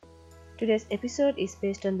Today's episode is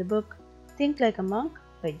based on the book Think Like a Monk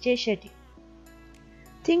by Jay Shetty.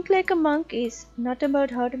 Think Like a Monk is not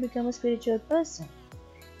about how to become a spiritual person.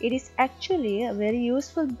 It is actually a very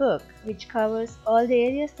useful book which covers all the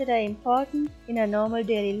areas that are important in our normal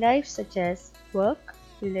daily life, such as work,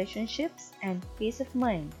 relationships, and peace of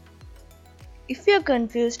mind. If you are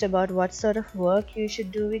confused about what sort of work you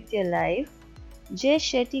should do with your life, Jay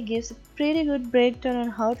Shetty gives a pretty good breakdown on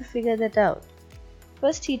how to figure that out.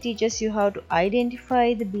 First, he teaches you how to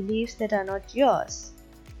identify the beliefs that are not yours.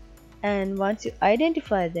 And once you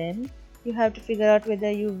identify them, you have to figure out whether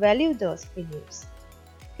you value those beliefs.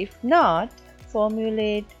 If not,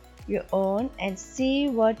 formulate your own and see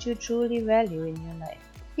what you truly value in your life.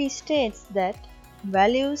 He states that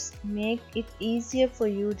values make it easier for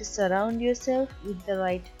you to surround yourself with the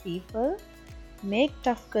right people, make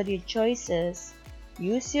tough career choices,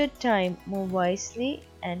 use your time more wisely,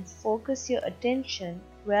 and focus your attention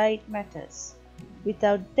where it matters.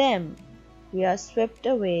 Without them, we are swept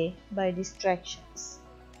away by distractions.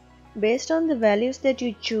 Based on the values that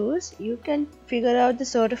you choose, you can figure out the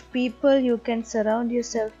sort of people you can surround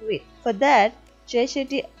yourself with. For that, Jay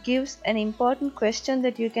Shetty gives an important question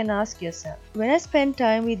that you can ask yourself. When I spend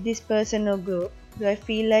time with this person or group, do I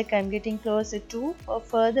feel like I'm getting closer to or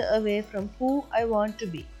further away from who I want to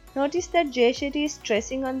be? Notice that Jay Shetty is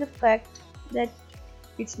stressing on the fact that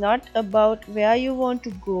it's not about where you want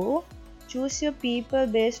to go. Choose your people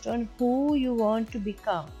based on who you want to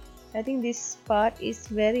become. I think this part is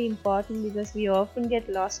very important because we often get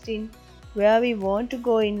lost in where we want to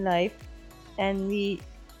go in life and we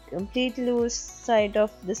completely lose sight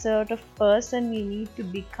of the sort of person we need to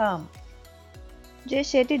become. Jay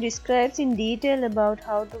Shetty describes in detail about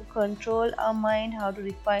how to control our mind, how to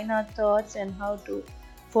refine our thoughts, and how to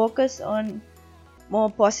focus on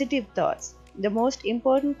more positive thoughts. The most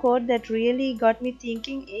important quote that really got me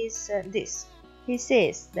thinking is this. He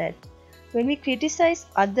says that when we criticize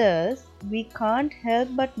others, we can't help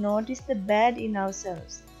but notice the bad in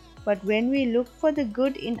ourselves. But when we look for the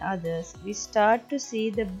good in others, we start to see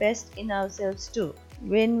the best in ourselves too.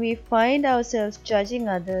 When we find ourselves judging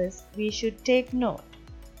others, we should take note.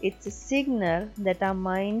 It's a signal that our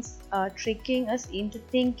minds are tricking us into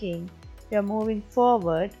thinking we are moving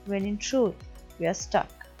forward when in truth we are stuck.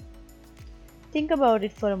 Think about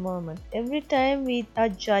it for a moment. Every time we are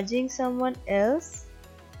judging someone else,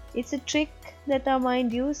 it's a trick that our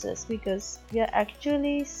mind uses because we are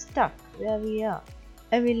actually stuck where we are.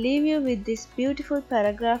 I will leave you with this beautiful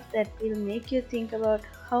paragraph that will make you think about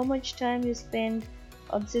how much time you spend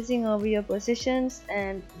obsessing over your possessions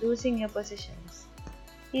and losing your possessions.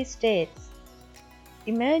 He states,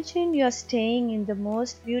 imagine you're staying in the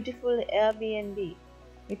most beautiful Airbnb.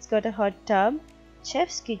 It's got a hot tub,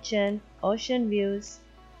 chef's kitchen, ocean views,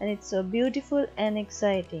 and it's so beautiful and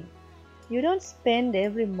exciting. You don't spend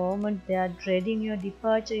every moment there dreading your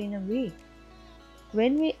departure in a week.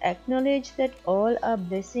 When we acknowledge that all our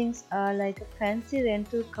blessings are like a fancy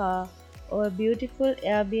rental car or a beautiful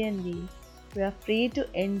Airbnb, we are free to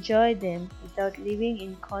enjoy them without living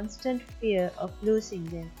in constant fear of losing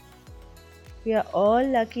them. We are all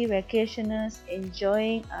lucky vacationers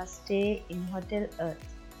enjoying our stay in Hotel Earth.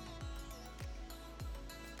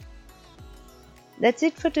 That's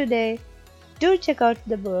it for today. Do check out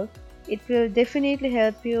the book. It will definitely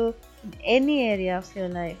help you in any area of your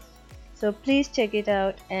life. So please check it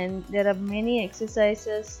out, and there are many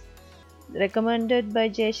exercises recommended by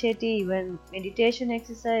Jay Shetty, even meditation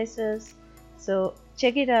exercises. So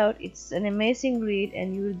check it out. It's an amazing read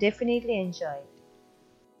and you will definitely enjoy it.